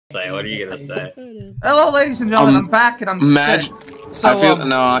What are you gonna say? Hello, ladies and gentlemen. I'm back and I'm sick. So, I feel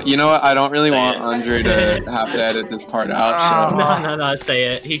no. You know what? I don't really want Andre to have to edit this part out. So. No.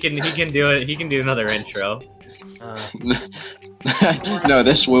 Say it. He can do it. He can do another intro. No,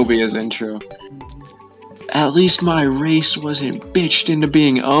 this will be his intro. At least my race wasn't bitched into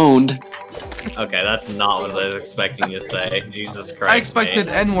being owned. Okay, that's not what I was expecting you to say. Jesus Christ. I expected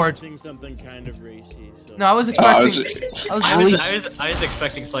N-word. Something kind of racy. So. No, I was expecting. I was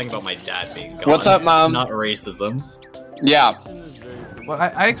expecting something about my dad being gone. What's up, Mom? Not racism. Yeah. Well,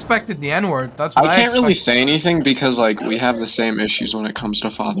 I expected the N-word. That's what I can't really say anything because like we have the same issues when it comes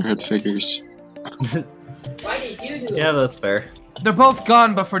to fatherhood figures. Yeah, that's fair. They're both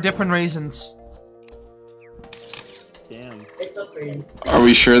gone, but for different reasons. Damn. Are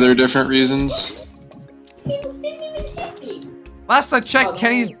we sure they're different reasons? Last I checked,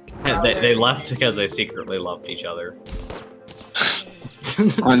 Kenny's. They left because they secretly loved each other.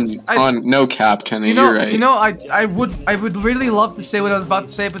 on no cap, Kenny. You know, you're right. You know, I would really love to say what I was about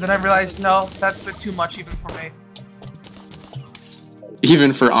to say, but then I realized no, that's a bit too much even for me.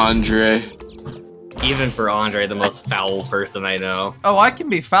 Even for Andre. Even for Andre, the most foul person I know. Oh, I can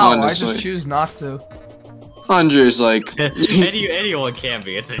be foul. Honestly. I just choose not to. Andre's like anyone can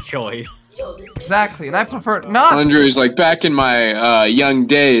be. It's a choice. Exactly, and I prefer not. Andre's like back in my young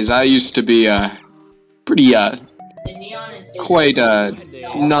days, I used to be pretty quite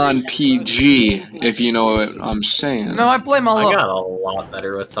non-PG, if you know what I'm saying. No, I blame all. I got a lot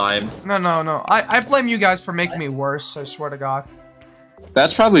better with time. No. I blame you guys for making me worse. I swear to God.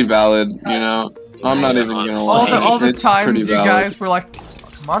 That's probably valid. You know, I'm not even gonna lie. All the It's times pretty you valid. guys were like,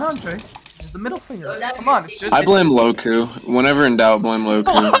 "Come on, Andre, use the middle finger. Come on, it's just." I blame Loku. Whenever in doubt, blame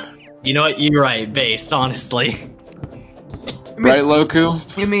Loku. You know what? You're right. Based, honestly. Right, Loku?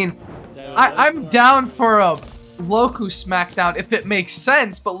 You mean, I'm down for a Loku smackdown if it makes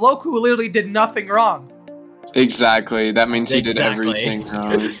sense, but Loku literally did nothing wrong. Exactly. That means he did everything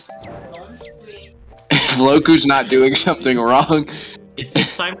wrong. If Loku's not doing something wrong.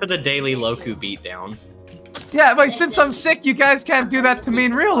 It's time for the daily Loku beatdown. Yeah, but since I'm sick, you guys can't do that to me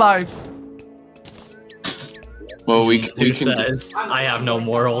in real life. Well, we Who can. says I have no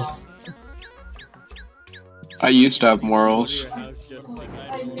morals? I used to have morals.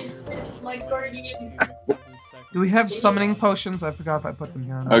 Do we have summoning potions? I forgot if I put them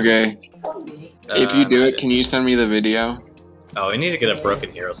here. Okay. If you do it, can you send me the video? Oh, we need to get a broken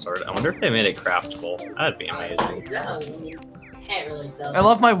hero sword. I wonder if they made it craftable. That'd be amazing. I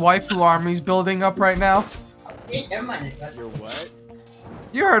love my waifu armies building up right now. Your what?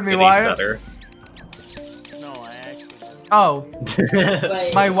 You heard me, Did he Wyatt. stutter? No, I actually. Oh,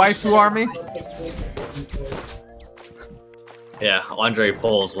 my waifu army. Yeah, Andre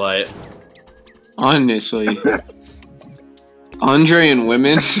pulls what? Honestly. Andre and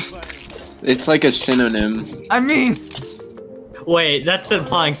women? It's like a synonym. I mean... Wait, that's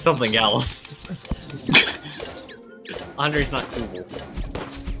implying something else. Andre's not cool.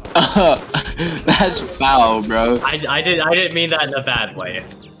 That's foul, bro. I didn't mean that in a bad way.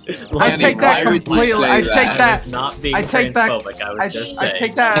 I take that completely. I take that. Not being I take that. transphobic, I was just saying. I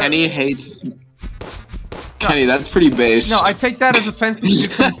take that. Kenny hates... Kenny, that's pretty base. No, I take that as offense because you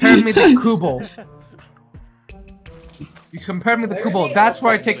compared me to Kubel. You compared me to Kubel. That's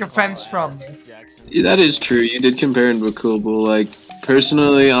where I take offense from. Yeah, that is true. You did compare him to Kubel. Like,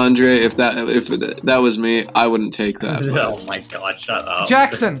 personally, Andre, if that was me, I wouldn't take that. Oh my god, shut up.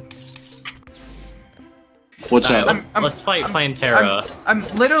 Jackson. What's up? Let's fight Plantera. I'm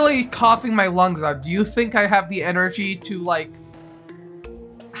literally coughing my lungs out. Do you think I have the energy to, like,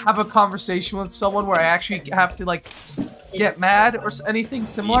 have a conversation with someone where I actually have to, like, get mad or anything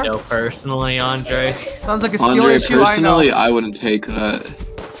similar? You know, personally, Andre. Sounds like a skill Andre, issue, I know. personally, I wouldn't take that.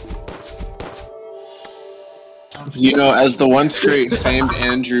 You know, as the once great famed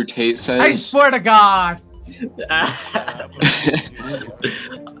Andrew Tate says... I swear to God!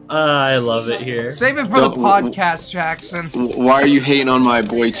 I love it here. Save it for the podcast, Jackson. Why are you hating on my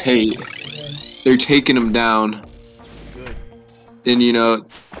boy Tate? They're taking him down. And you know...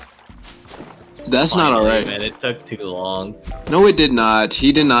 That's not alright. Man, it took too long. No, it did not.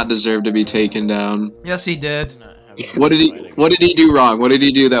 He did not deserve to be taken down. Yes, he did. What did he do wrong? What did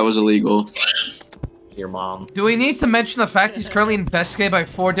he do that was illegal? Your mom. Do we need to mention the fact he's currently investigated by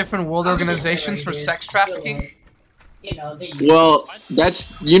 4 different world organizations for sex trafficking? Well,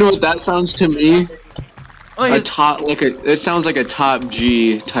 that's, you know what that sounds to me? Oh, It sounds like a top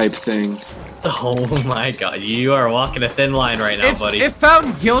G type thing. Oh my god, you are walking a thin line right now, buddy. If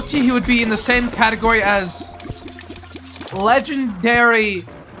found guilty, he would be in the same category as legendary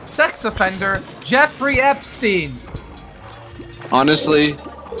sex offender Jeffrey Epstein. Honestly,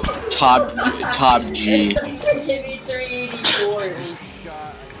 top G.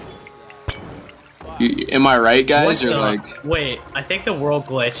 Am I right, guys? Or like? Wait, I think the world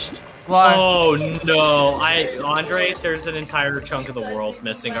glitched. Why? Oh no! Andre, there's an entire chunk of the world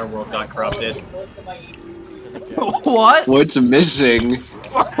missing. Our world got corrupted. What? What's missing?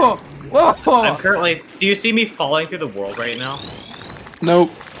 Whoa. Whoa. I'm currently. Do you see me falling through the world right now?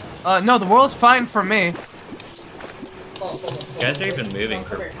 Nope. No, the world's fine for me. You guys are even moving.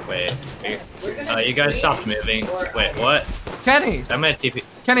 Wait. You guys stopped moving. Wait, what? Kenny. I'm gonna TP.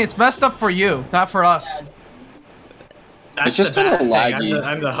 Kenny, it's messed up for you, not for us. That's It's just the bad kinda thing. laggy.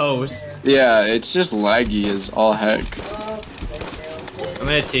 I'm the host. Yeah, it's just laggy as all heck. I'm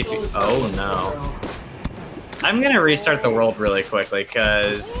gonna TP. Oh no. I'm gonna restart the world really quickly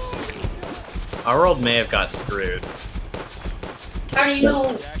because our world may have got screwed. How do you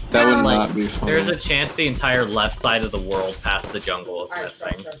know? That would not be fun. There's a chance the entire left side of the world past the jungle is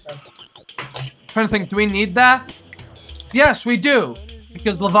missing. Trying to think, do we need that? Yes, we do.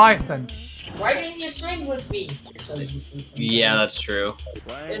 Because Leviathan. Why didn't you swing with me? Yeah, that's true.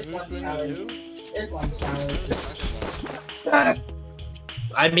 There's one shower. There's one shower.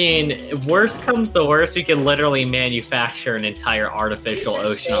 I mean, worst comes to worst, we can literally manufacture an entire artificial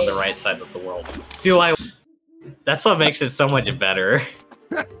ocean on the right side of the world. That's what makes it so much better.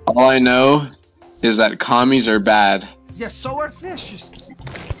 All I know is that commies are bad. Yeah, so are fish.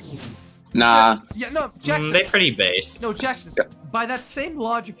 Nah. Yeah, no, Jackson. They're pretty based. No, Jackson. By that same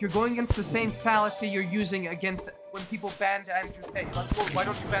logic, you're going against the same fallacy you're using against when people banned Andrew Tate. Like, well, why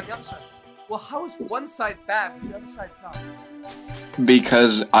don't you ban the other side? Well, how is one side bad but the other side's not?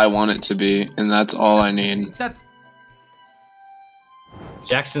 Because I want it to be, and that's all I need. That's...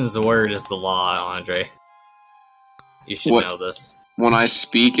 Jackson's word is the law, Andre. You should know this. When I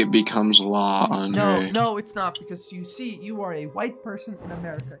speak, it becomes law, Andre. No, it's not, because you see, you are a white person in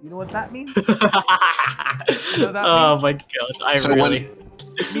America. You know what that means? Oh my god,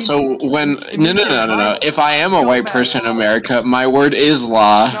 So when no. If I am a white person in America, my word is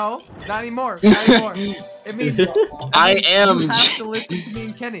law. No, not anymore. Not anymore. It means I am. You have to listen to me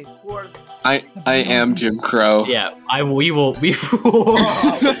and Kenny. I am Jim Crow. Yeah, we will.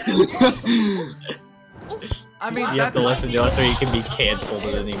 I mean, you have to listen to us or you can be canceled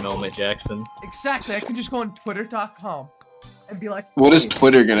at any moment, Jackson. Exactly. I can just go on Twitter.com and be like, what is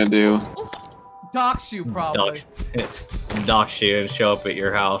Twitter gonna do? Dox you, probably. Dox you and show up at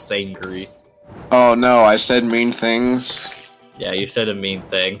your house angry. Oh no, I said mean things. Yeah, you said a mean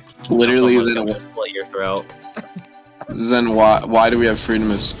thing. Literally, then slit your throat. Then why do we have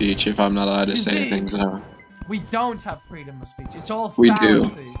freedom of speech if I'm not allowed to say things that I... We don't have freedom of speech. It's all fallacy. We do.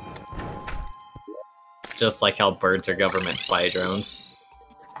 Just like how birds are government spy drones.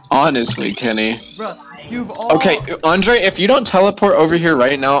 Honestly, Kenny. Bro, you've all... Okay, Andre, if you don't teleport over here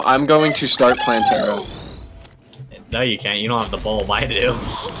right now, I'm going to start Plantera. No, you can't. You don't have the bulb. I do.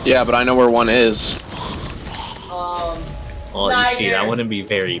 Yeah, but I know where one is. Well, you see, that wouldn't be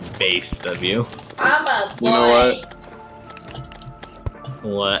very based of you. I'm a boy. You know what?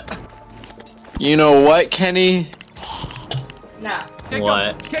 What? You know what, Kenny? No. Kick what?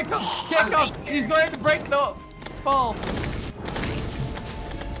 Him. Kick him! Kick him! He's going to break the ball.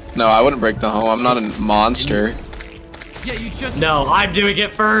 No, I wouldn't break the hole. I'm not a monster. Yeah, you just... No, I'm doing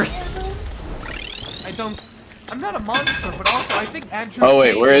it first! I'm not a monster, but also I think Andrew... Oh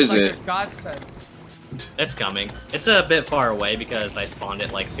wait, where is like it? God said. It's coming. It's a bit far away because I spawned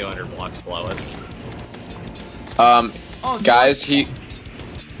it like 200 blocks below us. Guys, he's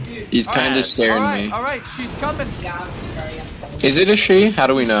kind of scaring me. Alright, she's coming. Is it a she? How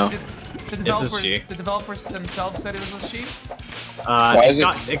do we know? It's a she. The developers themselves said it was a she?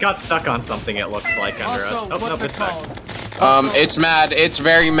 It got stuck on something, it looks like, under us. Oh, what's nope, it called? It's mad. It's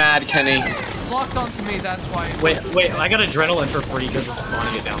very mad, Kenny. Locked onto me, that's why. Wait, I got adrenaline for free because I'm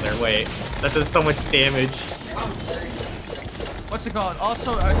spawning it down there. Wait, that does so much damage. What's it called?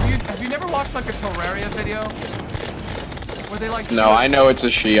 Also, have you never watched like a Terraria video? Where they like... No, I know it's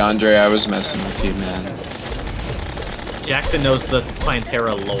a she, Andre. I was messing with you, man. Jackson knows the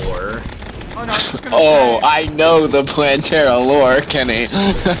Plantera lore. Oh, no, I'm just gonna say... I know the Plantera lore, Kenny.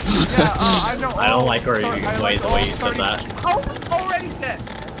 I know. I don't like the way you said that. How already dead?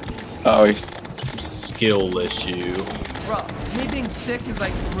 Oh, skill issue. Bro, me being sick is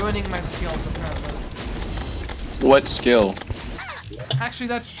like ruining my skills apparently. what skill? Actually,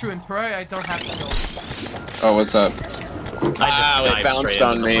 that's true. In Terraria, I don't have skills. Oh, what's up? I just it bounced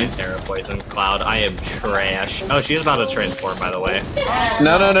on me. Terra Poison Cloud. I am trash. Oh, she's about to transform, by the way.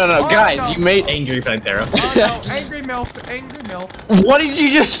 No, guys, no. you made Angry Plantera. Oh no, angry milf, angry milf. What did you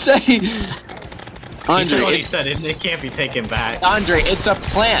just say? He said what he Andre, said, it can't be taken back. Andre, it's a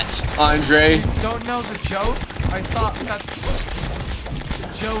plant. Andre. Don't know the joke? I thought that's the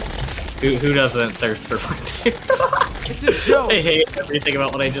joke. Who doesn't thirst for Plantera? It's a joke. I hate everything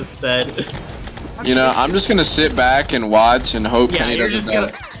about what I just said. You know, I'm just gonna sit back and watch and hope Kenny you're doesn't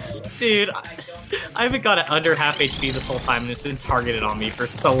just die. gonna... Dude, I haven't got it under half HP this whole time, and it's been targeted on me for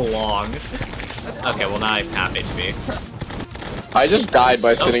so long. Okay, well now I'm half HP. I just died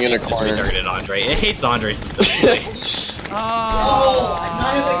by sitting in a Just corner. retargeted Andre. It hates Andre specifically. Oh, I'm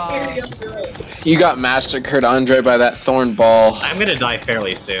not even carrying through it. You got massacred, Andre, by that thorn ball. I'm gonna die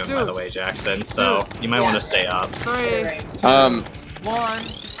fairly soon, by the way, Jackson, so you might want to stay up. 3, 2, 1.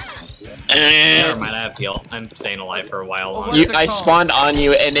 Never mind, I have heal. I'm staying alive for a while longer. What's it I called? spawned on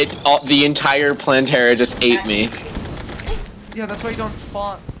you, and the entire Plantera just ate me. Yeah, that's why you don't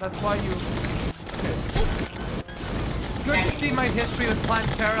spawn. That's why you... Good to see my history with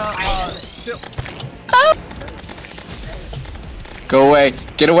Plantera, still... Go away.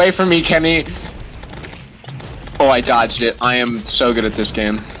 Get away from me, Kenny. Oh, I dodged it. I am so good at this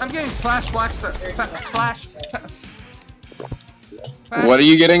game. I'm getting flashbacks What are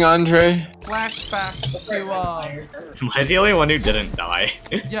you getting, Andre? flashbacks to, Am I the only one who didn't die?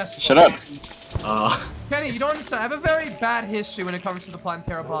 yes. Shut up. Kenny, you don't understand. I have a very bad history when it comes to the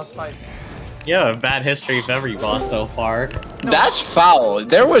Plantera boss fight. Yeah, a bad history of every boss so far. That's foul.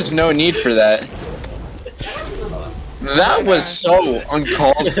 There was no need for that. That was so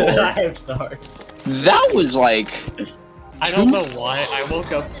uncalled for. I'm sorry. That was like... I don't know why. I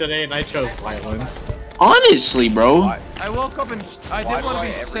woke up today and I chose violence. Honestly, bro. I woke up and I didn't want to be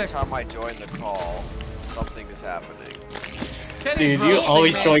Every sick. time I join the call, something is happening. Kenny's Dude, you roasting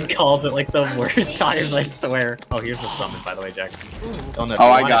always me. join calls at like the worst times, I swear. Oh, here's the summon, by the way, Jackson. Don't know if Oh,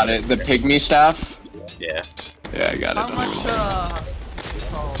 you I want got it. The pygmy staff? Yeah. Yeah, I got How it. much,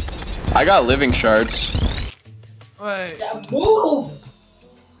 I got living shards. wait. Move!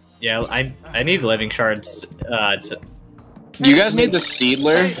 Yeah, I need living shards to... You guys need the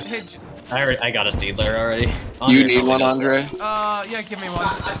seedler? I got a seedler already. You Andre need one, probably Andre? Yeah, give me one.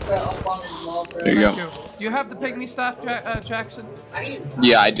 I fell up on his wall, bro. There you go. Do you have the pygmy staff, Jackson?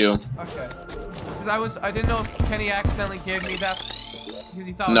 Yeah, I do. Okay. Because I didn't know if Kenny accidentally gave me that. Because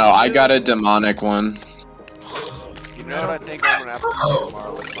he thought. No, I got a demonic one. You know what I think I'm gonna have to play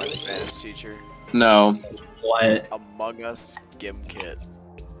tomorrow with my Spanish teacher? No. What? Among Us Gim Kit.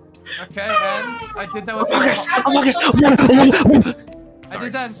 Okay, and I did that with I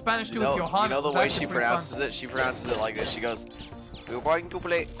did that in Spanish too with Johanna. You know It's the way actually she pretty pronounces fun. it? She pronounces it like this. She goes, "We're going to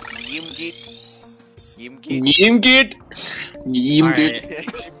play Gim Kit." Gim Kit. Yimgit.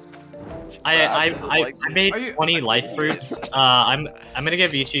 Yimgit. I made Are you- 20 life fruits. I'm gonna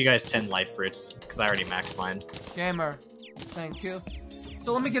give each of you guys 10 life fruits because I already maxed mine. Gamer, thank you.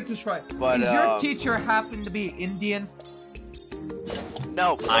 So let me get this right. But, Does your teacher happen to be Indian?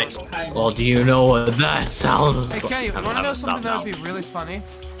 No. Well, do you know what that sounds Hey like? Kenny, you I'm wanna know gonna something stop that would be really funny?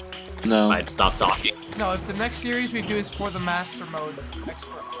 No. I'd stop talking. No, if the next series we do is for the master mode,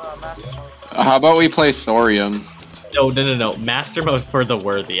 master mode. How about we play Thorium? No. Master mode for the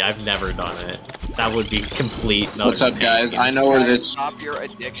worthy. I've never done it. That would be complete. What's up, guys? I know where this... Stop your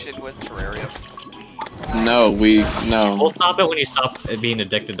addiction with Terraria, please. No, no. We'll stop it when you stop being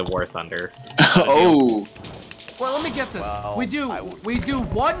addicted to War Thunder. Oh. Well, let me get this. Well, we do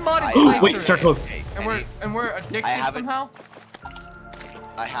one modded I- playthrough, Wait, circle. and we're addicted somehow.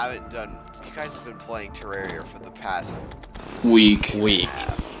 I haven't done. You guys have been playing Terraria for the past Week. Big-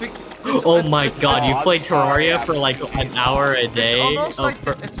 Oh my god, you I'm played sorry, Terraria for like an hour a day? It's almost Oh, like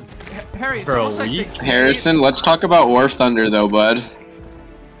for- Harry. It's for a almost like week? Harrison, let's talk about War Thunder, though, bud.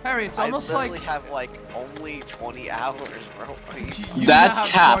 Harry, it's I almost literally like have like only 20 hours, bro. you That's have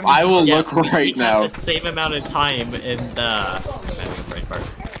cap. 20 I will Yeah, look right we've now. had the same amount of time in the...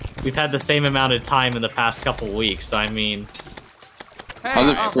 We've had the same amount of time in the past couple weeks, so I mean... Hey, How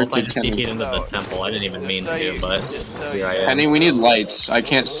the I frick hope I did just Kenny? TP'd into the temple. I didn't even mean Just so to, you- but just so here I you- am. Penny, we need lights. I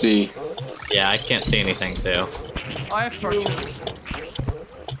can't see. Yeah, I can't see anything too. I have torches.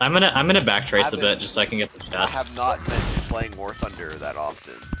 I'm gonna backtrace a bit just so I can get the I have chests. not been playing War Thunder that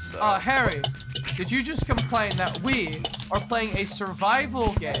often, so. Harry, did you just complain that we are playing a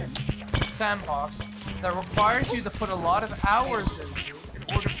survival game, sandbox, that requires you to put a lot of hours into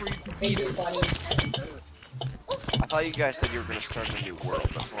in order for you to beat it? I thought you guys said you were gonna start a new world.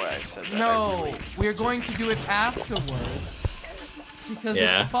 That's why I said that. No, we're going to do it afterwards because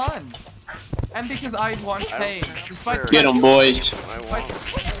Yeah. it's fun, and because I want pain, despite the Get fact- them, boys. I despite won't.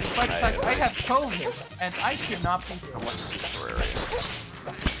 despite the fact I have COVID and I should not be here. How much is Terraria?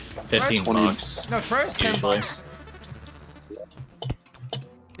 15 20. bucks. No, first 10 Usually. bucks.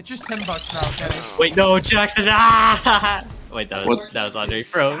 It's just $10 now, Kenny. Wait, no, Jackson. Ah! Wait, that was Andre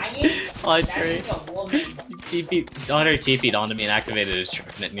Pro. Andre. Andre TP'd onto me and activated his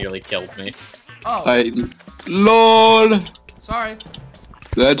trick, and it nearly killed me. Oh. LOL. Sorry.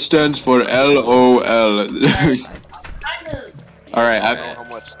 That stands for LOL. Alright, I don't know how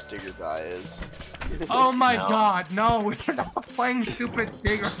much Digger Die is. Oh my god, no, we're not playing stupid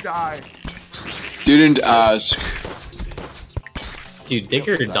dig or die. didn't ask. Dude,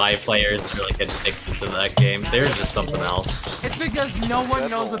 Digger or Die players are like addicted to that game. They're just something else. It's because no one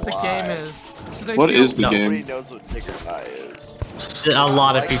knows what the game is. So they What feel is the game? Nobody knows what Digger Die is. A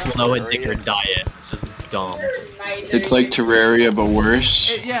lot of people know what Digger Die is. It's just dumb. It's like Terraria, but worse.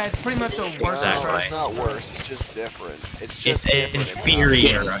 Yeah, it's pretty much a worse Exactly. No, version. it's not worse. It's just different. It's just It's different.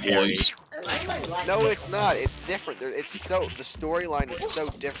 inferior. No, it's not. It's different. The storyline is so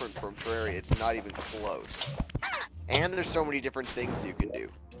different from Terraria. It's not even close. And there's so many different things you can do.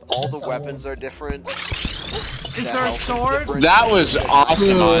 All the weapons are different. Is there a sword? That was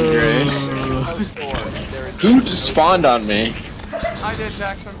awesome, Andre. Who spawned on me? I did,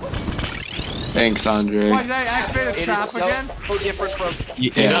 Jackson. Thanks, Andre. Why did I activate a It trap is so again? different from You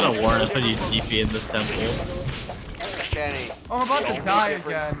gotta warn us when you TP in the temple. Kenny. Oh, I'm about The to only die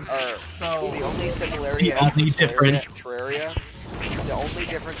difference again. are- So, The only similarity The it has only with difference. Terraria. The only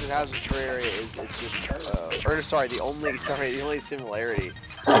difference it has with Terraria is it's just, the only similarity. You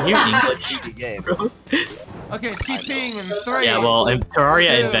is just the 2D game. okay, TPing in 3. Yeah, well,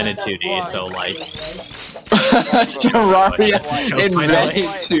 Terraria 2, invented 2D, 1. so like. Terraria invented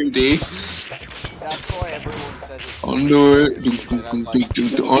 2D. That's why everyone says it's Underwear.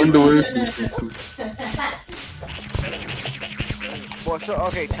 Underwear. Well, so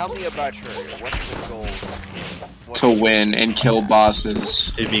okay, tell me about Terraria. What's the goal? To win and kill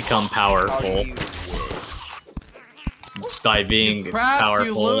bosses. To become How do powerful you win? by being craft, you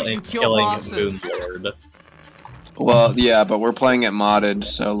powerful loot, you and kill killing bosses. Boomlord. Well, yeah, but we're playing it modded,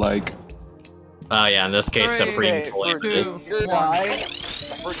 so like. Oh yeah, in this case, 3, Supreme Okay, for Calamity.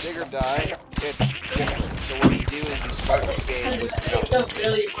 Digger Die, it's different. So what you do is you start the game with nothing.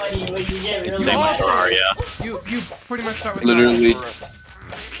 It's same with Also- Terraria. You pretty much start with Literally. For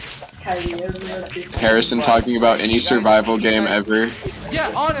a Harrison talking about any survival game ever.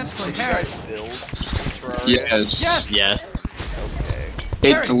 Yeah, honestly, You Harry. guys build Terraria? Yes. Yes. Yes. Okay.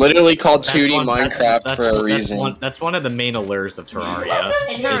 It's literally called That's 2D one- Minecraft that's- for a that's reason. That's one of the main allures of Terraria.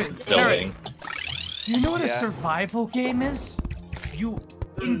 Harry, Is its building. You know what a Yeah. survival game is? You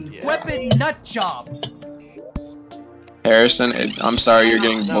Yeah. weapon nut job. Harrison, I'm sorry you're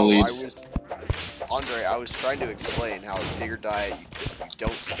getting bullied. Andre, I was trying to explain how Digger Die, you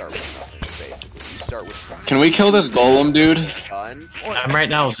don't start with nothing, basically. You start with Can we kill this golem, dude? a gun. I'm right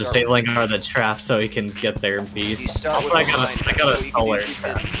now disabling our the trap so he can get there in You peace. start Also, with I a got miner, a so you can solar use- you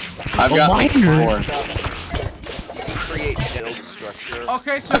trap. I've Oh, got like miner. 4. You can create build structure.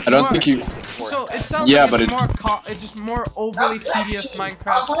 Okay, so I it's don't more, think you. So it sounds Yeah, like but it's it's just more overly tedious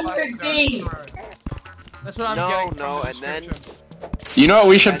Minecraft. That's what I'm getting. No, from the and then description. You know what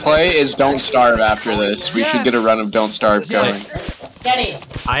we should play is Don't Starve after this. We should get a run of Don't Starve going.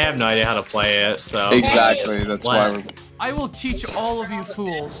 I have no idea how to play it, so. Exactly, that's why we're. I will teach all of you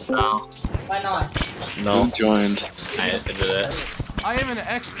fools. No. Why not? No. Who joined? I did it. I am an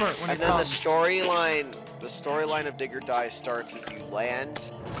expert when And it then the comes. storyline of Digger Die starts as you crash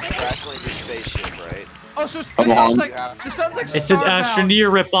land your spaceship, right? Oh, so this Come sounds on. like It's an Starbound. Astroneer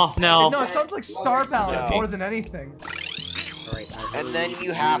ripoff now. No, it sounds like Starbound No. more than anything. And then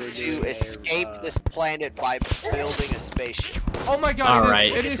you have to escape this planet by building a spaceship. Oh my god! All it is-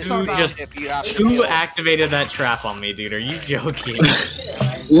 right. It is Who Starbound. just- You have to Who build. activated that trap on me, dude? Are you joking?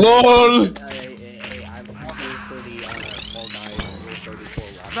 LOL!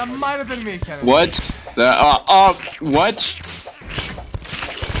 That might have been me, Kennedy. What? What?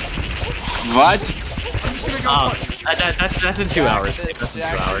 What? I'm just gonna go. That's in 2 hours. Jackson, That's in 2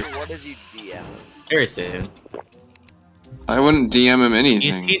 Jackson, hours. what did you DM? Very soon. I wouldn't DM him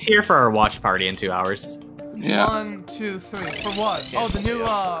anything. He's here for our watch party in 2 hours. Yeah. 1, 2, 3. For what? Oh, the new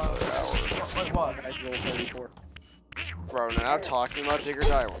Wait, what? Bro, we're now talking about Digger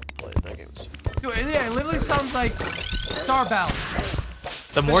Die. We're playing that game. Dude, yeah, it literally sounds like Starbound.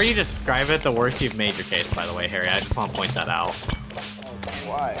 The more you describe it, the worse you've made your case, by the way, Harry. I just want to point that out.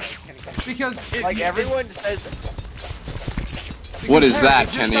 Why? Because it, Like everyone says, What is Harry, that,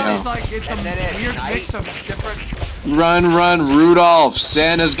 it just Kenny? sounds like it's And then at a weird night- mix of different. Run, Rudolph!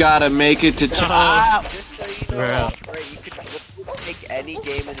 Santa's gotta make it to top! just so you know, Yeah. right, you could take any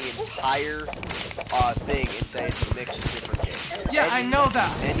game in the entire thing and say it's a mix of different games. Yeah, I know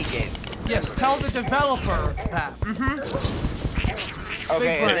that. Any game. Yes, tell the developer that.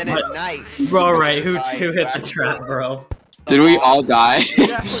 Okay, and then at night. Bro, right? Who hit the trap, bro? Did we all die?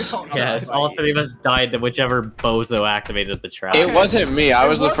 Yeah, we all died. Yes, all three of us died to whichever bozo activated the trap. It wasn't me. I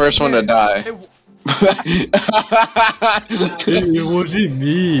was the first one to die. It wasn't me. It wasn't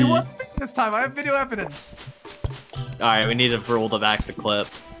me this time. I have video evidence. All right, we need to roll back the clip.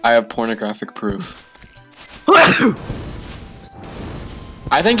 I have pornographic proof.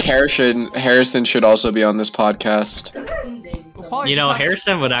 I think Harrison should also be on this podcast. We'll probably You know, just have-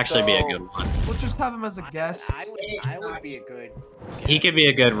 Harrison would actually be a good one. We'll just have him as a guest. I would be a good. He could be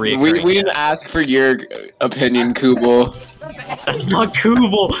a good We recurring. didn't ask for your opinion, Kubel. That's not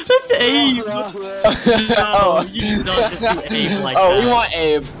Kubel. That's Abe. No, you did not just do Abe like that. Oh, we want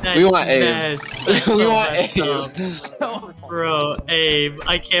Abe. That's We want Abe. messed. That's We so want messed Abe. up. Bro, Abe,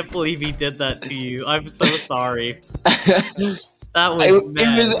 I can't believe he did that to you. I'm so sorry. That was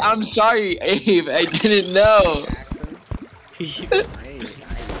messed. I'm sorry, Abe. I didn't know. This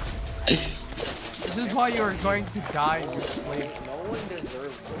is why you are going to die in your sleep. No one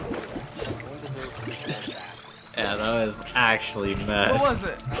deserves it. No one deserves to do that. Yeah, that was actually What messed. was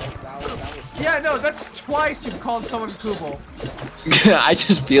it? Yeah, no, that's twice you've called someone Kubel. I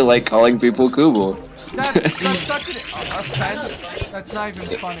just feel like calling people Kubel. That's such an offense. That's not even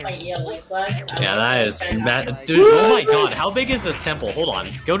funny. Yeah, that is dude. Oh my god, how big is this temple? Hold on,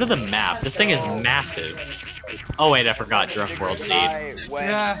 go to the map. This thing is massive. Oh wait, I forgot Drunk World Seed.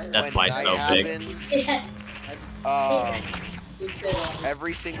 Yeah. That's why it's so big.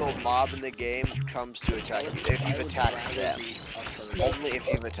 Every single mob in the game comes to attack you if you've attacked them. Only if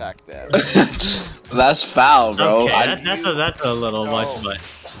you've attacked them. That's foul, bro. Okay, that's a little much, but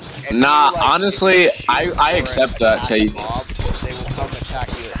Nah, honestly, I accept that take. Mob, they will come attack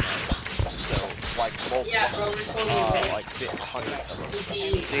you at night. So, like multiple, like hundreds of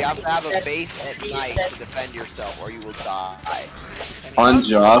them. So you have to have a base at night to defend yourself, or you will die.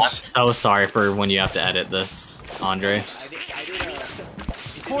 Unjust. so sorry for when you have to edit this, Andre.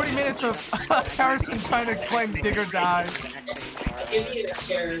 40 minutes of Harrison trying to explain dig or die.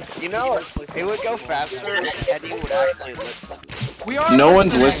 You know, it would go faster if Eddie would actually listen. We are No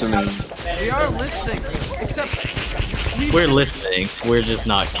one's listening. We are listening, except We're listening. We're just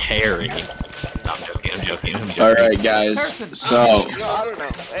not caring. No, I'm joking. Alright, guys. So, You know, I don't know.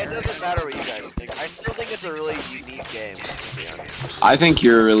 It doesn't matter what you guys think. I still think it's a really unique game, to be honest. I think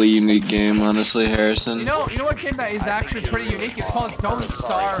you're a really unique game, honestly, Harrison. you know what game that is actually pretty unique? It's called Don't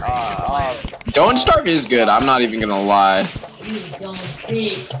Starve. You should play it. Don't Starve is good, I'm not even gonna lie.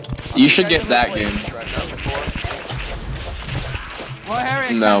 You should get that game. Well, Harry,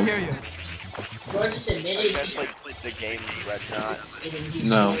 I No. can't hear you. You guys played the game Red Knot?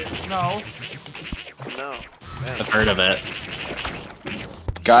 No. No. No. I've heard of it.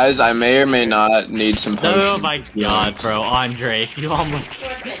 Guys, I may or may not need some potions. Oh my god, bro, Andre, you almost.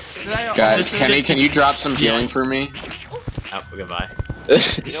 Did I Guys, Kenny, can you drop some healing for me? Oh, goodbye.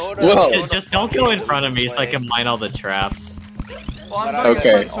 You know what? Whoa. Just don't go in front of me so I can mine all the traps. Well, I'm But going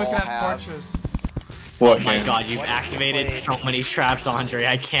Okay. to so we can have torches. What Oh my game? god, you've activated so many traps, Andre.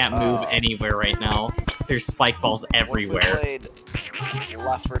 I can't move anywhere right now. There's spike balls We everywhere. played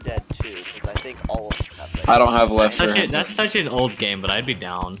Left 4 Dead 2, because I think all of them have that. I don't have left for That's such an old game, but I'd be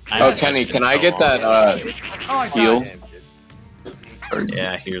down. Oh, Kenny, can I get that, Oh, I heal? got it.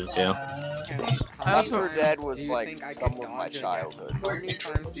 Yeah, here's the deal. I Left 4 also Dead Do was you like think I some could of my dodge it? childhood. How many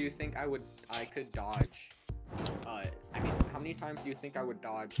times do you think I could dodge? I mean, how many times do you think I would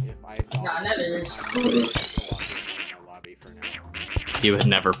dodge if I dodged? No, never. every time I was in my lobby for now? You would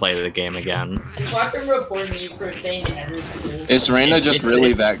never play the game again. Just watch him report me for saying never. Is Reyna just It's- really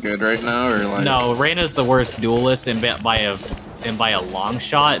it's- that good right now, or like? No, Reyna's the worst duelist by a long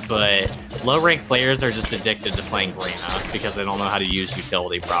shot, but low rank players are just addicted to playing Reyna because they don't know how to use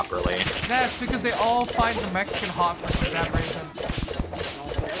utility properly. That's because they all find the Mexican hot for that reason.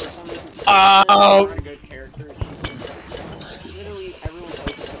 Oh! Not a good character. She's literally everyone's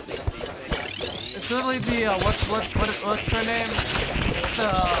hoping that they think they have It's literally the what's her name?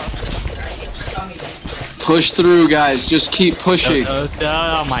 Push through, guys. Just keep pushing.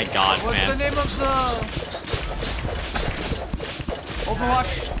 Oh my god, What's the man. name of the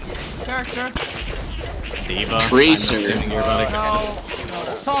Overwatch character? Diva. Tracer. I'm assuming you're about to- No,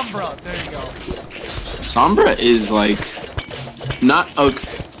 Sombra. There you go. Sombra is like not okay.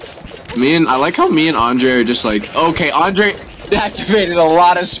 I like how me and Andre are just like, okay, Andre activated a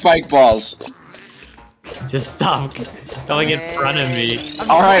lot of spike balls. Just stop going in front of me.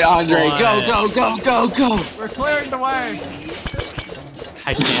 Alright, Andre, What? go. We're clearing the way.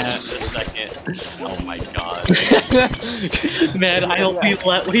 I can't. A second. Oh my god. Man, I hope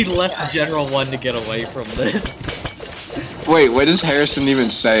we left General 1 to get away from this. Wait, what is Harrison even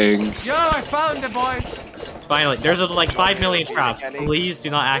saying? Yo, I found it, boys. Finally, there's like 5 million traps. Please do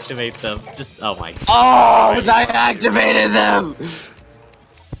not activate them. Just, oh my god. Oh, I activated them!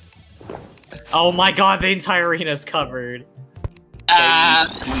 Oh my god, the entire arena's covered.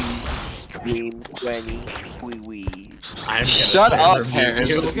 Stream 20. Wee. Shut up,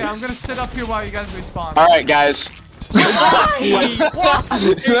 Harrison. Okay, I'm gonna sit up here while you guys respawn. Alright, guys. What?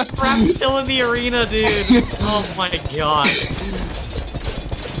 There's traps still in the arena, dude. Oh my god.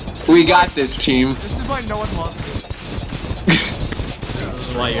 We got this, team. This is why no one loves me. This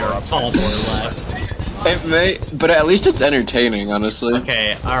is why you're a Paul left. It may, but at least it's entertaining, honestly.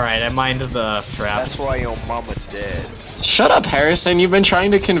 Okay, alright, I minded the traps. That's why your mama dead. Shut up, Harrison. You've been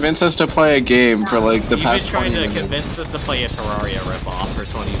trying to convince us to play a game for like the past 20 You've been trying to minutes. convince us to play a Terraria ripoff for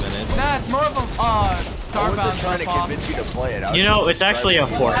 20 minutes. Nah, it's more of a I Starbound wasn't trying to ripoff. convince you to play it. I was You know, just it's actually a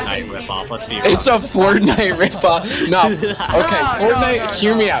describing Fortnite it. ripoff, let's be real. It's a Fortnite ripoff. No. Okay, Fortnite,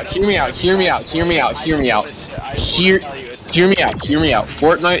 hear me out. Hear me out. Hear me out. Hear me out. Hear me out. Hear me out. Hear me out.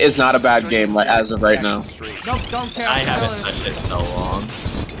 Fortnite is not a bad game like as of right now. Nope, don't care. I haven't touched it so long.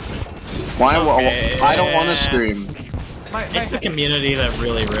 Why? Okay. I don't want to stream. It's the community that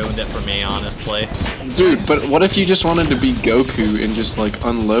really ruined it for me, honestly. Dude, but what if you just wanted to be Goku and just like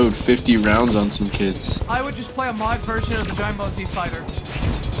unload 50 rounds on some kids? I would just play a mod version of the Dragon Ball Z Fighter.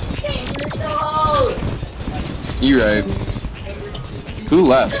 You right. Who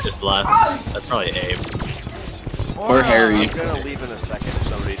left? Just left. That's probably Abe. Or Harry. I'm gonna leave in a second if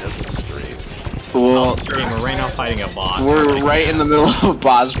somebody doesn't stream. Well, Stream, we're right now fighting a boss. we're right in the middle of a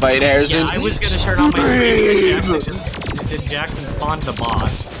boss fight, Harrison. Yeah, I was gonna turn on my stream, but Jackson spawned the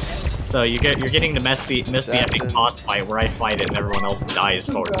boss. So you're getting to miss the epic boss fight where I fight it and everyone else dies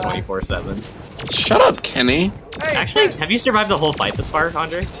for 24/7. Shut up, Kenny. Hey, Actually, have you survived the whole fight this far,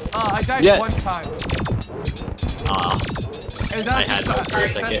 Andre? I died Yeah. one time. And I had one for a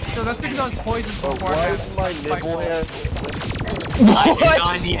second. So that's because I was poisoned But before. why is my nipple hair? I do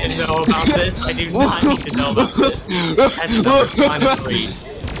not need to know about this. I do not need to know about this. That's number 3.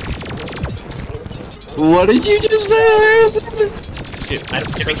 What did you just say, Harrison? Shoot,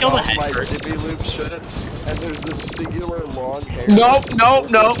 did we kill the head My first? zippy loop shouldn't. And there's this singular long hair. Nope.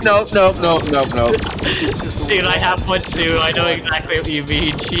 Dude, I have one too. I know exactly what you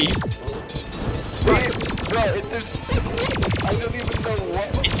mean, Chief. See, bro, there's I don't even know what.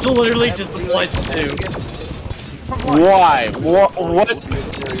 It's literally just one too. From what? Why? What? What, you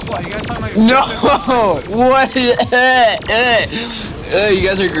guys talking about your No! business? What? You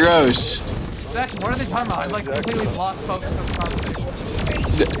guys are gross. Jackson, what are they talking about? I like completely lost focus of the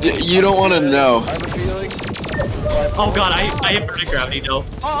conversation. You don't want to know. I have a feeling. Oh god, I inverted gravity though.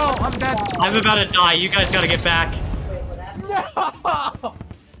 Oh, I'm dead. I'm about to die. You guys gotta get back. No!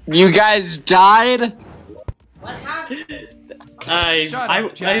 You guys died? What happened?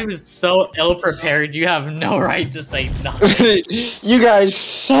 I was so ill prepared. You have no right to say nothing. You guys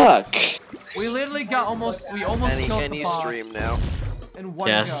suck. We literally got almost killed Can the you boss stream now? in one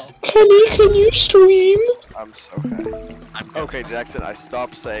Yes. go. Can you stream? I'm so happy. Okay, Jackson, I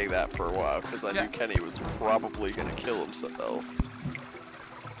stopped saying that for a while because I knew Kenny was probably gonna kill himself.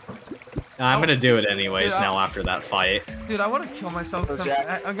 I'm gonna do it anyways Dude, now after that fight. Dude, I want to kill myself because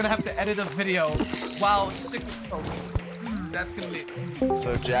I'm gonna have to edit a video. Wow, sick. Oh, that's gonna be.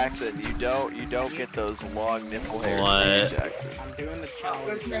 So Jackson, you don't get those long nipple hairs, What? do you, Jackson? I'm doing the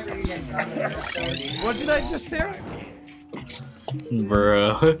challenge. What did I just hear?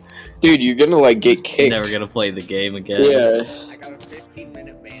 Bro. Dude, you're gonna like get I'm kicked. never gonna play the game again. Yeah. I got a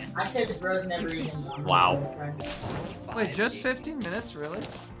 15-minute ban. I said the bros never even. Wow. Wait, just 15 minutes, really?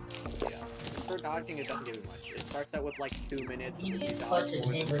 Yeah. For dodging, it doesn't give you much. It starts out with like 2 minutes. If you Easiest dodge clutch more at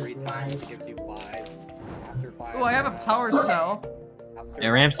than chamber 3 times, it gives you 5. After 5. Oh, I have a power cell. It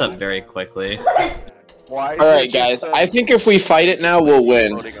ramps up very quickly. Why? Alright, guys. I think if we fight it now, we'll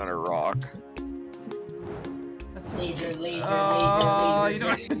win. Floating on a rock. Laser, You know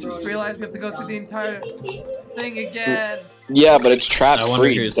what? I just realized we have to go through the entire thing again. Yeah, but it's trap I wonder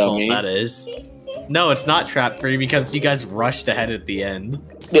free, whose fault dummy. that is. No, it's not trap free because you guys rushed ahead at the end.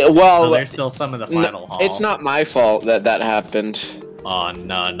 Yeah, well, So there's still some of the final haul. it's not my fault that that happened. Oh,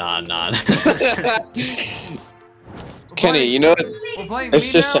 no. Kenny, you know what? We're playing This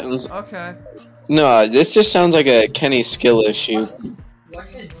me just now? sounds. Okay. No, this just sounds like a Kenny skill issue.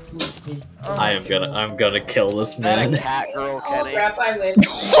 What's it boosted? I'm gonna kill this That man. a cat girl, Oh Kenny? crap, I win.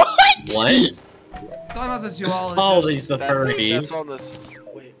 What? Talking about the zoologist. Oh, these the That's furries. on the.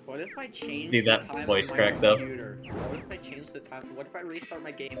 Wait, what if I change Dude, that the time voice on my crack, though. computer? What if I change the time? What if I restart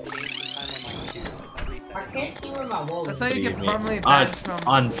my game? Change the time on my computer. If I reset I can't see where my wallet That's is. how What you do get you mean? permanently banned from.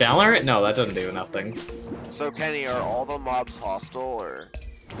 On Valorant? No, that doesn't do nothing. So Kenny, are all the mobs hostile or?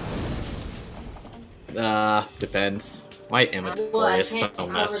 Depends. My inventory is so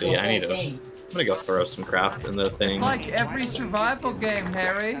messy. I need to. I'm gonna go throw some crap in the thing. It's like every survival game,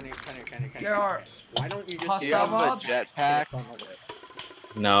 Harry. Kenny. There are Why don't you just Do you hostile have a mobs. jetpack?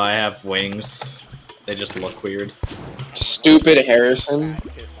 No, I have wings. They just look weird. Stupid Harrison.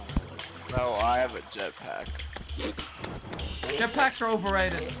 No, I have a jetpack. Jetpacks are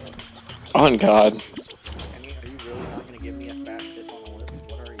overrated. On God. Kenny, are you really not gonna give me a fast tip on the list?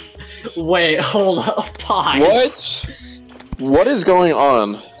 What are you? Wait, hold up, pause. What? What is going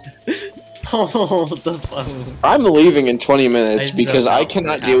on? Hold the phone. I'm leaving in 20 minutes I because don't I know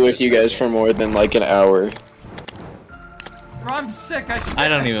cannot what deal with you happened. guys for more than like an hour. Bro, I'm sick. I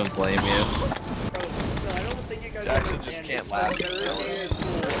don't even blame you. Bro, no, I don't think you guys Jackson understand. just can't It's laugh so at earlier,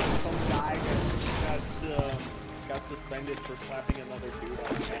 some guy got suspended for slapping another dude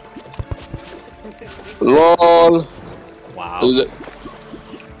on LOL. Wow.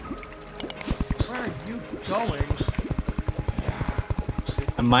 Where are you going?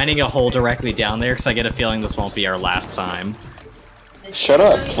 I'm mining a hole directly down there because I get a feeling this won't be our last time. Shut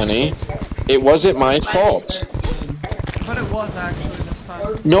up, Kenny. It wasn't my fault. But it was actually this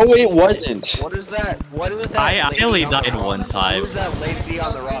time. No, it wasn't. What is that? What is that? I lady only on the died rock? one time. Who's that lady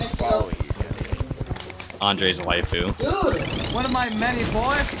on the rock following you, Kenny? Andre's waifu. Dude! One of my many,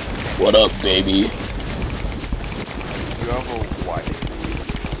 boy. What up, baby? You have a wife.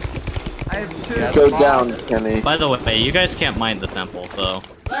 I have two. Yes. Go down, Kenny. By the way, you guys can't mine the temple, so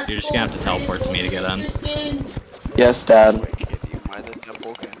you're just gonna have to teleport to me to get in. Yes, Dad. Wait, can you find the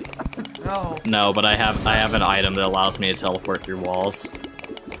temple, Kenny? No. No, but I have an item that allows me to teleport through walls.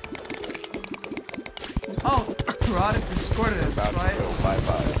 Oh, Rod of Discord is, About to right? go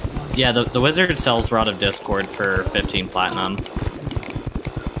bye-bye. Yeah, the wizard sells Rod of Discord for 15 platinum. I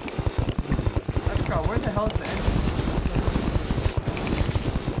forgot, where the hell is the entrance to this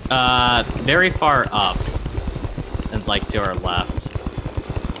thing? Very far up. And like to our left.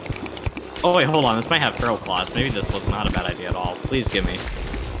 Oh wait, hold on, this might have feral claws. Maybe this was not a bad idea at all. Please give me.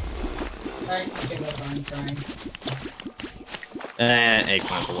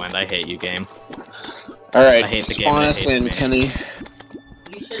 Eggplant for wind. I hate you, game. Alright, I hate the game spawn and it us hates in, me. Kenny.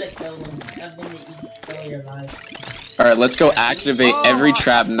 You should have killed him. I've been the easiest kill of your life. Alright, let's go activate every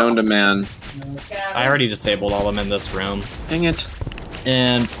trap known to man. I already disabled all of them in this room. Dang it.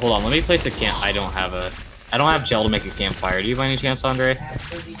 And hold on, let me place a camp. I don't have gel to make a campfire. Do you by any chance, Andre?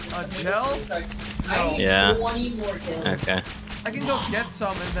 Gel? No. Yeah. 20 more kills. Okay. I can go get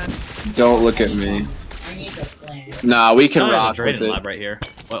some and then... Don't look at me. I need to plan. Nah, we can Oh, there's a rock with Drayden it. lab right here.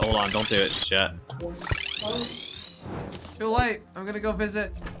 Wait, hold on, don't do it. Shit. Too late. I'm gonna go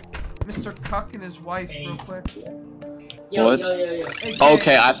visit Mr. Cuck and his wife real quick. What? Hey,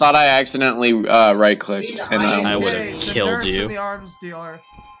 Okay, I thought I accidentally right-clicked, and I would've Jay, the killed nurse you. and the arms dealer.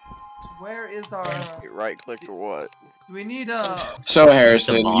 Where is our... You right-clicked or what? Do we need So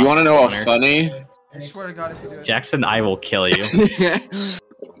Harrison, It's a you want to know boss a funny? I swear to God if you do it. Jackson, I will kill you.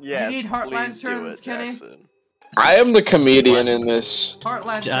 Yes, need heart please do lanterns, it, Kenny? Jackson. I am the comedian in this.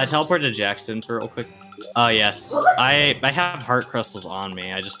 Heartland. Teleport to Jackson for real quick. Oh yes, I have heart crystals on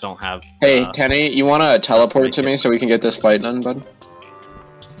me. I just don't have. Hey, Kenny, you want to teleport to me so we can get this fight done, bud?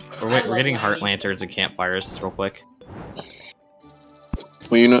 We're getting heart lanterns and campfires real quick.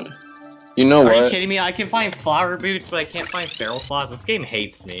 Well, you know Are you what? kidding me? I can find flower boots, but I can't find feral claws. This game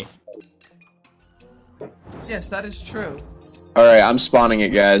hates me. Yes, that is true. Alright, I'm spawning it,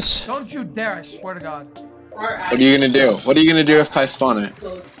 guys. Don't you dare, I swear to God. What are you gonna do? What are you gonna do if I spawn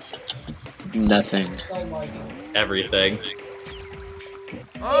it? Nothing. Everything.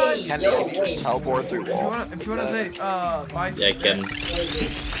 Alright. Kenny, can you just teleport through wall? If you wanna say, bye. Yeah, I can.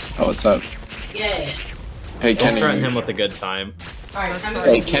 Oh, what's up? Yeah. Hey, Don't threaten Kenny. him with a good time. Alright,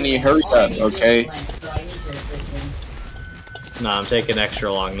 Hey, Kenny, hurry up, okay? Nah, I'm taking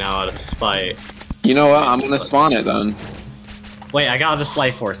extra long now out of spite. You know what? I'm gonna spawn it then. Wait, I got just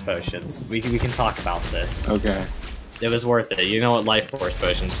life force potions. We can talk about this. Okay. It was worth it. You know what life force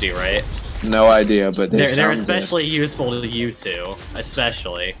potions do, right? No idea, but They're sound especially useful to you two.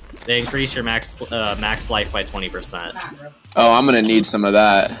 Especially, they increase your max life by 20%. good. Oh, I'm gonna need some of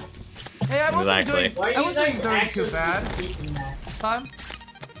that. Hey, I wasn't Exactly. doing, I wasn't doing too bad this time.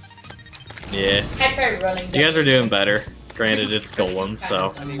 Yeah, I tried running. you guys are doing better. Granted, it's Golem,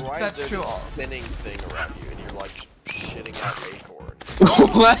 so. Kenny, why That's is there true. this spinning thing around you and you're like shitting out acorns?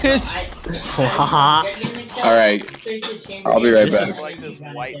 What? Alright, I'll be right back. It's like this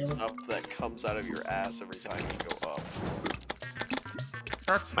white stuff that comes out of your ass every time you go up.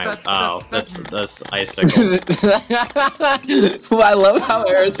 That's icicles. Well, I love how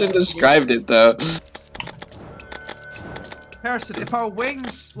Harrison described it though. Harrison, if our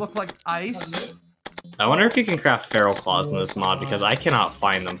wings look like ice. I wonder if you can craft feral claws in this mod because I cannot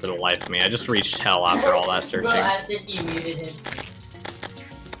find them for the life of me. I just reached hell after all that searching.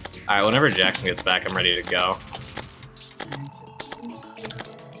 Alright, whenever Jackson gets back, I'm ready to go.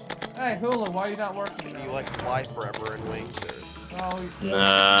 Hey, Hula, why are you not working? Do you like fly forever in wings?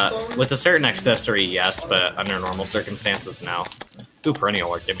 Or? With a certain accessory, yes, but under normal circumstances, no. Ooh, perennial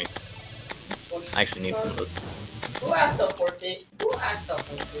work, give me. I actually need some of this. Who asked to forfeit? Who asked to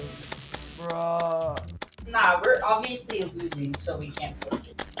forfeit? Bruh. Nah, we're obviously losing, so we can't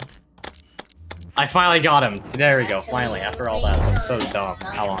forfeit. I finally got him. There we go, finally, after all that. That's so dumb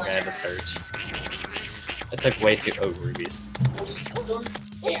how long I had to search. It took way too— oh, rubies.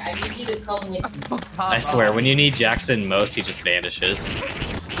 Yeah, I need you to come with me. I swear, when you need Jackson most, he just vanishes. I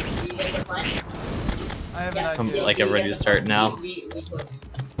have an idea. Like, I'm ready to start now.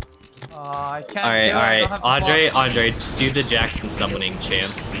 I can't. Alright, Andre, do the Jackson summoning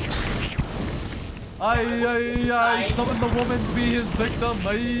chant. I summon the woman to be his victim.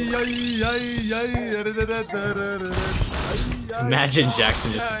 Imagine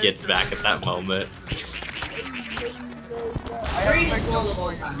Jackson just gets back at that moment. Alright,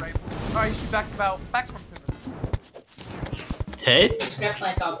 you should be back from 2 minutes. Ted?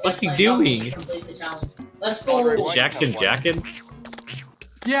 What's he doing? Let's go. Is Jackson jacking?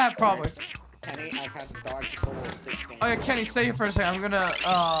 Yeah, probably. Kenny, I've had to dodge a total of 6 games. Oh yeah, Kenny, stay here for a second. I'm gonna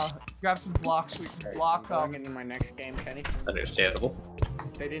grab some blocks so we can block going into my next game, Kenny. Understandable.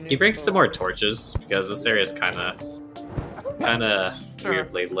 They didn't He brings some more torches because this area is kinda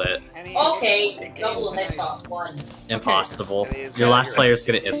weirdly lit. Okay, double headshot, 1. Impossible. Your last player is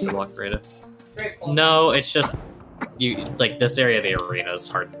gonna instant walk right in. No, it's just like this area of the arena is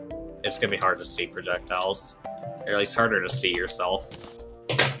hard. It's gonna be hard to see projectiles, or at least harder to see yourself.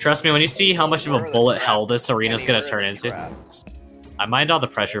 Trust me, when you see how much of a bullet hell this arena is gonna turn into. I mind all the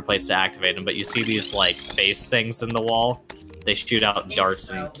pressure plates to activate them, but you see these like face things in the wall. They shoot out darts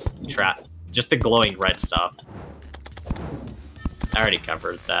and trap. Just the glowing red stuff. I already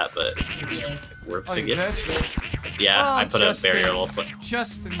covered that, but it works again. Yeah, I put a barrier also.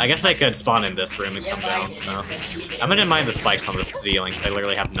 I guess I could spawn in this room and come down, so. I'm gonna mind the spikes on the ceiling, because I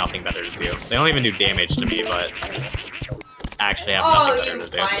literally have nothing better to do. They don't even do damage to me, but I actually have nothing better to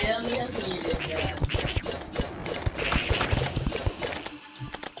do.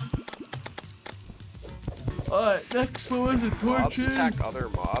 Alright, next one is a Mobs torches. attack other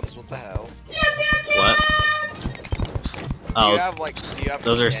mobs? What the hell? What? Oh, do you have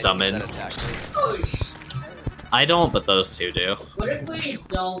those are enemies that summons. attack you? I don't, but those two do. What if we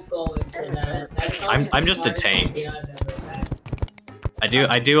don't go into that? I'm just a tank. I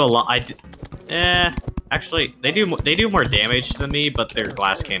do a lot. Actually, they do more damage than me, but they're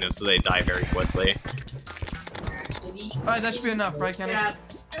glass cannons, so they die very quickly. Alright, that should be enough, right, Kenny?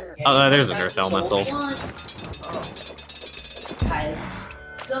 Oh, there's an earth elemental.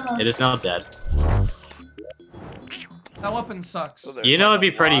 It is now dead. That weapon sucks. So You know it'd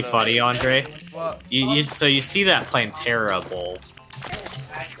be pretty funny, Andre. What? So you see that Plantera bowl?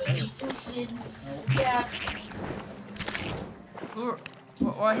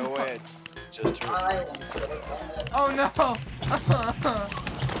 Why? No way. Just Oh no!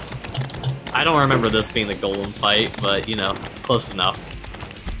 I don't remember this being the golem fight, but you know, close enough.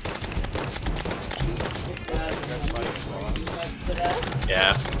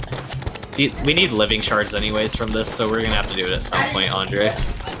 Yeah. We need living shards anyways from this, so we're gonna have to do it at some point, Andre.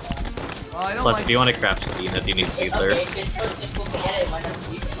 Plus, if you want to craft Zenith, you need Seedler. What's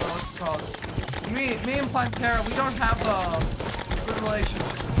it called? Me and Plantera, we don't have a good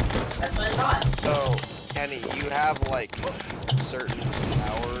relationship. That's what I thought. So, Kenny, you have like certain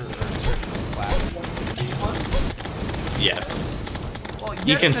power or certain classes. Yes. Well, You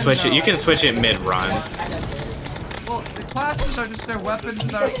yes can and switch it. no. You can switch it mid-run. Well, the classes are just their weapons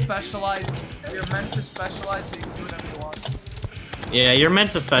that are specialized. You're meant to specialize, so you can do whatever you want. Yeah, you're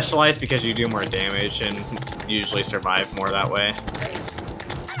meant to specialize because you do more damage and usually survive more that way.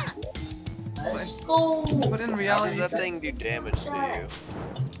 Let's go. But in How reality, does that thing do damage to you?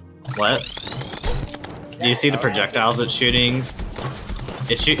 What? Do you see the projectiles it's shooting?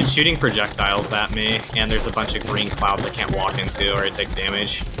 It's shooting projectiles at me, and there's a bunch of green clouds I can't walk into or I take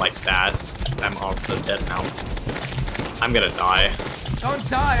damage like that. I'm almost dead now. I'm gonna die. Don't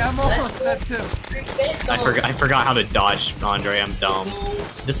die, I'm almost dead too. I forgot how to dodge, Andre, I'm dumb.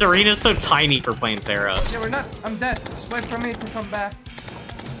 This arena is so tiny for playing Terra. Yeah, we're not, I'm dead. Just wait for me to come back.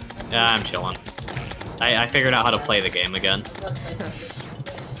 Yeah, I'm chilling. I figured out how to play the game again.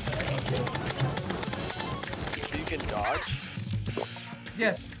 You can dodge?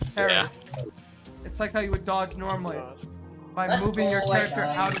 Yes, Harry. Yeah. It's like how you would dodge normally. By moving your character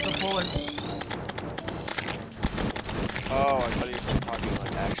out of the bullet. Oh, I thought you were talking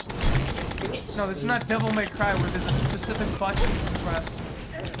like actually. No, this is not Devil May Cry where there's a specific button you can press.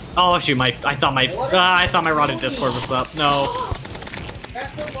 Oh shoot, I thought my rotted Discord was up. No.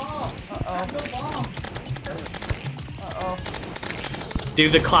 Uh-oh.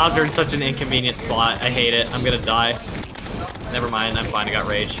 Dude, the clouds are in such an inconvenient spot. I hate it. I'm gonna die. Never mind, I'm fine, I got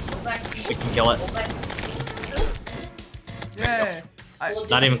rage. We can kill it. Yeah.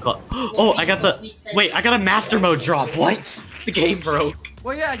 Not even close. Oh, I got the... Wait, I got a master mode drop. What? The game broke.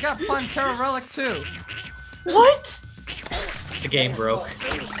 Well, yeah, I got Plantera Relic too. What? The game broke.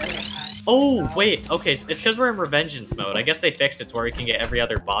 Oh, wait. Okay, it's because we're in Revengeance mode. I guess they fixed it to where we can get every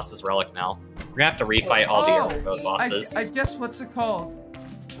other boss's relic now. We're gonna have to refight all the other mode bosses. I guess what's it called?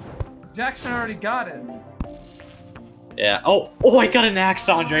 Jackson already got it. Yeah. Oh, I got an axe,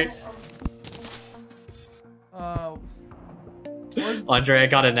 Andre. Andre, I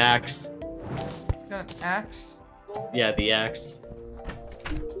got an axe. Got an axe? Yeah, the axe.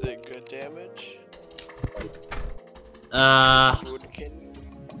 Is it good damage?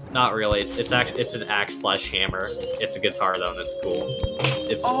 Not really. It's an axe slash hammer. It's a guitar though, and it's cool.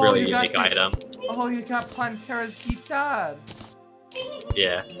 It's a really unique item. Oh, you got Plantera's guitar.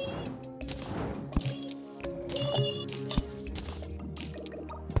 Yeah.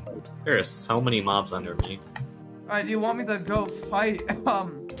 There are so many mobs under me. Alright, do you want me to go fight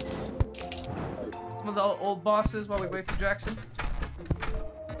some of the old bosses while we wait for Jackson?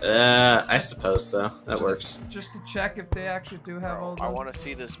 I suppose so. That works. Just to check if they actually do have all the... I want to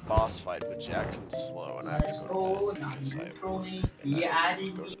see this boss fight, but Jackson's slow and actually.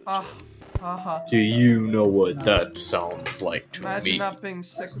 Do you know what that sounds like to Imagine me? not being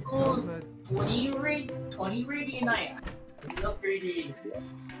sick with COVID. 20 rating night. Upgraded.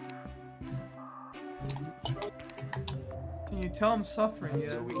 Can you tell I'm suffering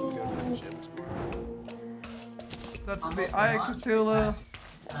yet? So we can go to the gym tomorrow. That's the Eye of Cthulhu.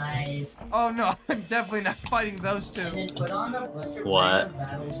 Oh no, I'm definitely not fighting those two. What?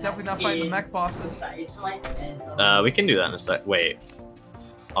 Definitely not fighting the mech bosses. We can do that in a sec. Wait.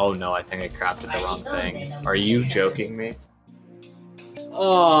 Oh no, I think I crafted the wrong thing. Are you joking me?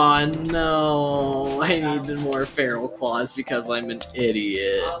 Oh no, I needed more feral claws because I'm an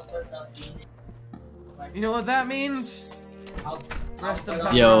idiot. You know what that means? Rest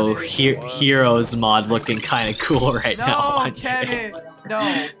of Yo, Heroes mod looking kind of cool right now. No, Kenny! No.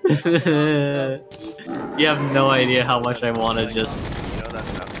 You have no idea how much I want to just... You know that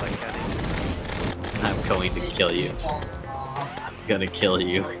sounds like Kenny. I'm going to kill you. I'm gonna kill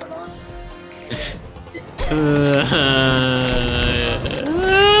you.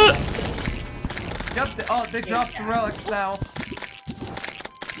 Yep, they dropped the relics now.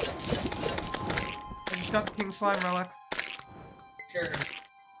 I just got the King Slime relic. Sure.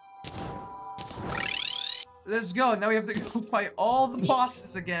 Let's go. Now we have to go fight all the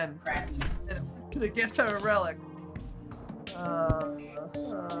bosses again. To get to a relic.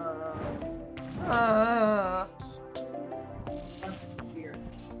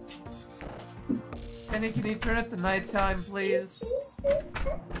 Kenny, can you turn it to nighttime, please?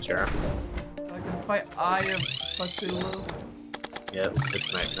 Sure. I can fight Eye of Cthulhu. Yep,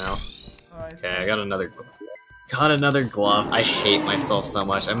 it's night now. Alright. Okay, I got another glove. I hate myself so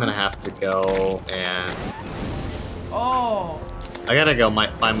much. I'm gonna have to go and... Oh! I gotta go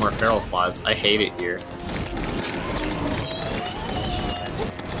find more feral claws. I hate it here.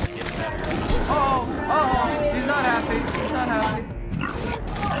 Uh-oh! Uh-oh! He's not happy. He's not happy.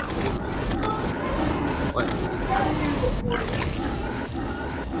 What?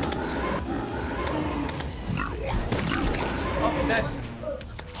 Oh, dead.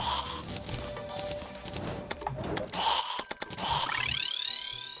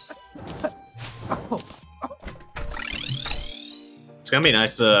 It's gonna be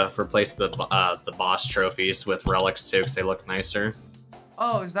nice to replace the boss trophies with relics too, because they look nicer.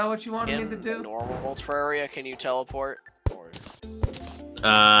 Oh, is that what you wanted me to do? In normal Terraria, can you teleport?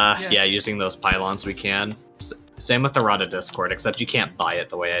 Yes. Yeah, using those pylons we can. Same with the Rod of Discord, except you can't buy it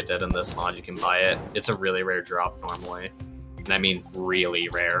the way I did in this mod. You can buy it. It's a really rare drop normally. And I mean really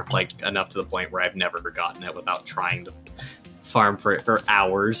rare. Like, enough to the point where I've never gotten it without trying to farm for it for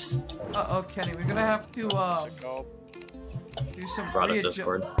hours. Uh-oh, Kenny, we're gonna have to, Do some Brought up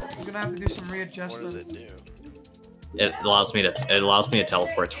Discord. I'm gonna have to do some What readjustments. does it do? It allows me to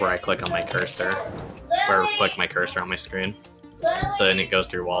teleport to where I click on my cursor, where I click my cursor on my screen. So then it goes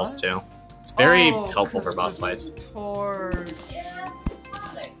through walls too. It's very helpful for boss fights. Torch.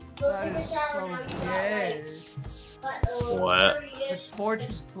 That is so gay. What? The torch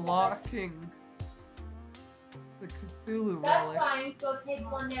was blocking the Cthulhu That's relic. fine. Go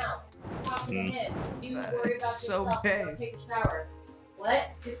take one now. Top of the head. You worry about so yourself. gay. Go take a shower.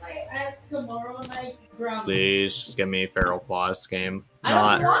 What? If I ask tomorrow night, ground. Please just give me Feral Claws game, I don't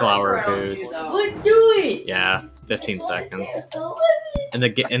not want Flower to ground you, Boots. though. What do it? Yeah, 15 seconds. It's a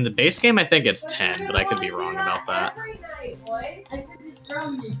limit. In the base game, I think it's 10, but I could be wrong about that. Every night, boy. I said just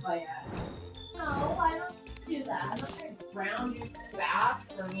ground me if I ask. No, I don't do that. I'm not gonna ground you to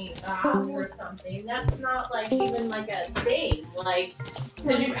ask for me to ask for something. That's not like even like a thing. Like,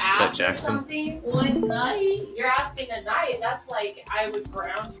 because you ask for Jackson? something one night, you're asking a night. That's like I would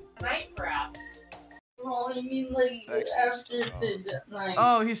ground you tonight for asking. Oh, you mean like after tonight?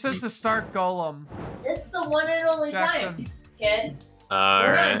 Oh, he says to start Golem. This is the one and only Jackson. time, kid. We're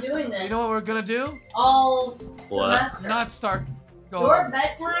Alright. not doing this You know what we're gonna do? all semester. Not start Your Golem.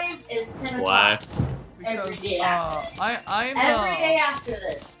 bedtime is 10 o'clock. Why? Because every day I'm Every day after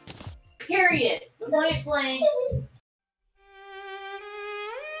this. Period. Point blank.